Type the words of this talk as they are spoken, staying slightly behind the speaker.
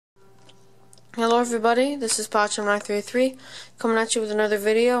Hello everybody, this is Pacham933 coming at you with another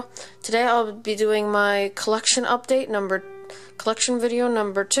video. Today I'll be doing my collection video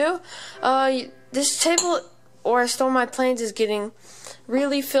number 2. This table where I store my planes is getting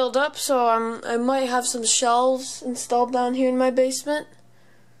really filled up, so I might have some shelves installed down here in my basement.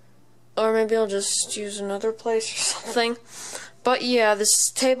 Or maybe I'll just use another place or something. But yeah,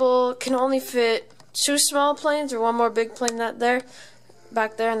 this table can only fit 2 small planes or 1 more big plane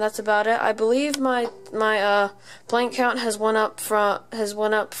back there, and that's about it. I believe my plane count has went up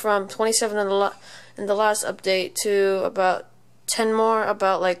from 27 in the last update to about 10 more,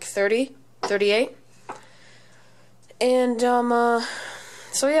 about like 38. And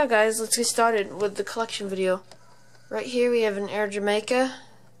so yeah, guys, let's get started with the collection video. Right here we have an Air Jamaica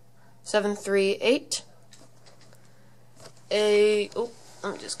 738. Let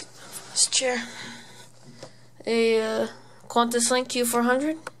me just get this chair. A Qantas Link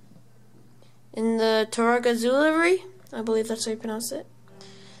Q400 in the Taraga Zoo livery. I believe that's how you pronounce it.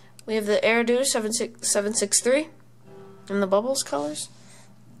 We have the Airdo 763 in the Bubbles colors.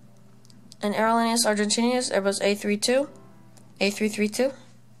 An Aerolíneas Argentinas Airbus A332.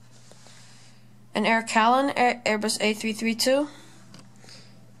 An Air Callan Airbus A332.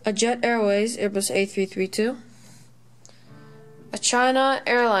 A Jet Airways Airbus A332. A China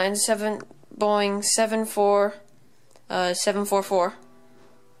Airlines Boeing 744.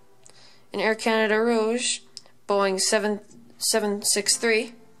 An Air Canada Rouge Boeing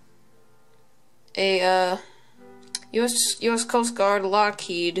 763. A U.S. Coast Guard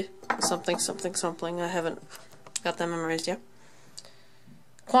Lockheed something. I haven't got that memorized yet.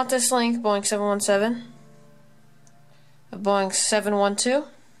 Qantas Link Boeing 717. A Boeing 712.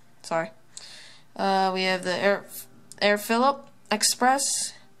 Sorry. We have the Air Phillip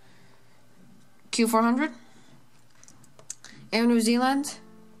Express Q400. Air New Zealand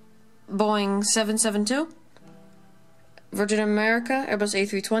Boeing 772. Virgin America Airbus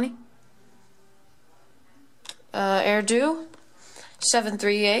A320. Airdo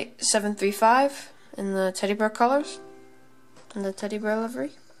 735 in the teddy bear colors, in the teddy bear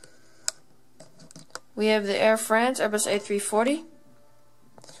livery. We have the Air France Airbus A340.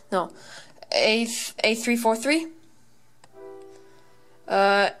 No, A343.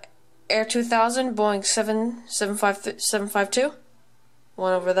 Air 2000 Boeing 752.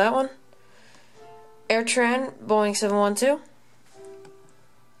 One over that one. AirTran Boeing 712.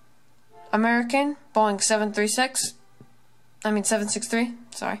 American Boeing 763.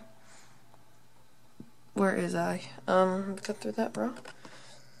 Sorry. Where is I? Cut through that, bro.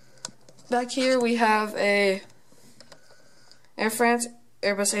 Back here we have a Air France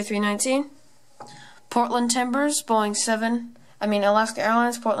Airbus A319. Portland Timbers Boeing Alaska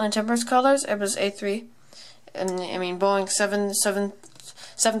Airlines Portland Timbers colors Airbus Boeing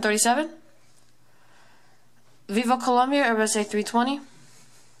 737. Viva Colombia Airbus A320.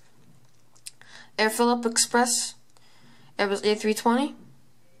 Air Phillip Express Airbus A320.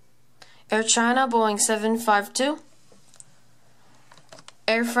 Air China Boeing 752.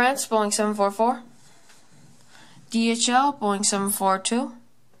 Air France Boeing 744. DHL Boeing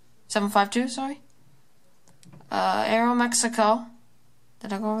 752, sorry. Aero Mexico.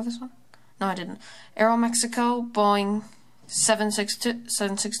 Did I go over this one? No, I didn't. Aero Mexico Boeing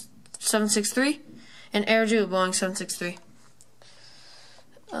 763. And Airdo Boeing 763.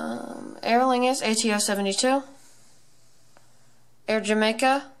 Aerolíneas ATR 72. Air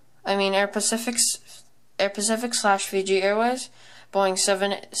Jamaica, Air Pacific / Fiji Airways Boeing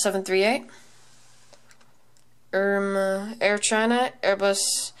 738. Air China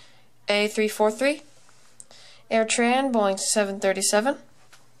Airbus A343. AirTran Boeing 737.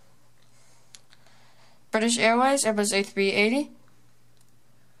 British Airways Airbus A380.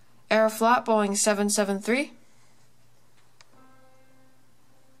 Aeroflot Boeing 773.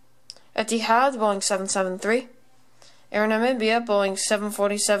 Etihad Boeing 773. Air Namibia Boeing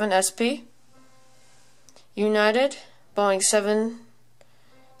 747 SP. United Boeing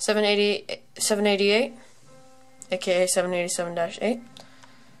 788, aka 787-8.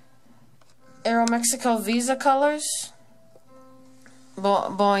 Aero Mexico Visa colors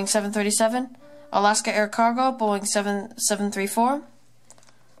Boeing 737. Alaska Air Cargo Boeing 734.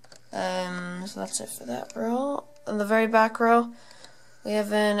 So that's it for that row. In the very back row, we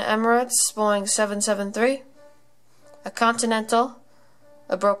have an Emirates Boeing 773, a Continental,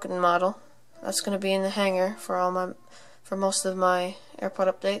 a broken model. That's going to be in the hangar for most of my airport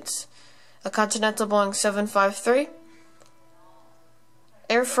updates. A Continental Boeing 753,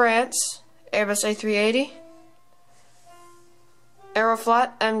 Air France Airbus A380,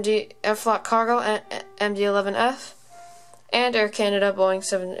 Aeroflot Cargo MD-11F, and Air Canada Boeing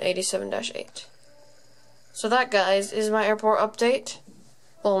 787-8. So that, guys, is my airport update.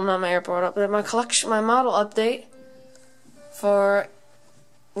 Well, not my airport update, my model update for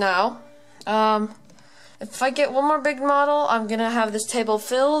now. If I get one more big model, I'm gonna have this table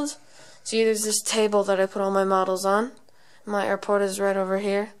filled. See, there's this table that I put all my models on. My airport is right over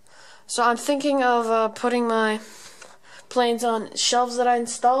here. So I'm thinking of putting my planes on shelves that I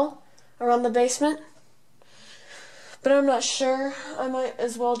install around the basement. But I'm not sure. I might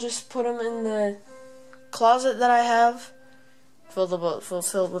as well just put them in the closet that I have, filled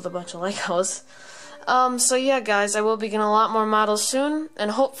with a bunch of Legos. So yeah, guys, I will be getting a lot more models soon,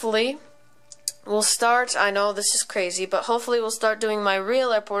 and hopefully we'll start, I know this is crazy, but hopefully we'll start doing my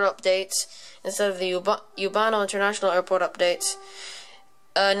real airport updates instead of the Ubano International Airport updates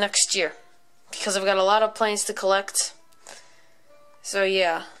next year, because I've got a lot of planes to collect. So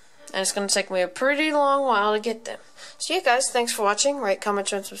yeah, and it's going to take me a pretty long while to get them. So yeah, guys, thanks for watching. Rate,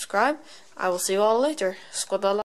 comment, and subscribe. I will see you all later. Squad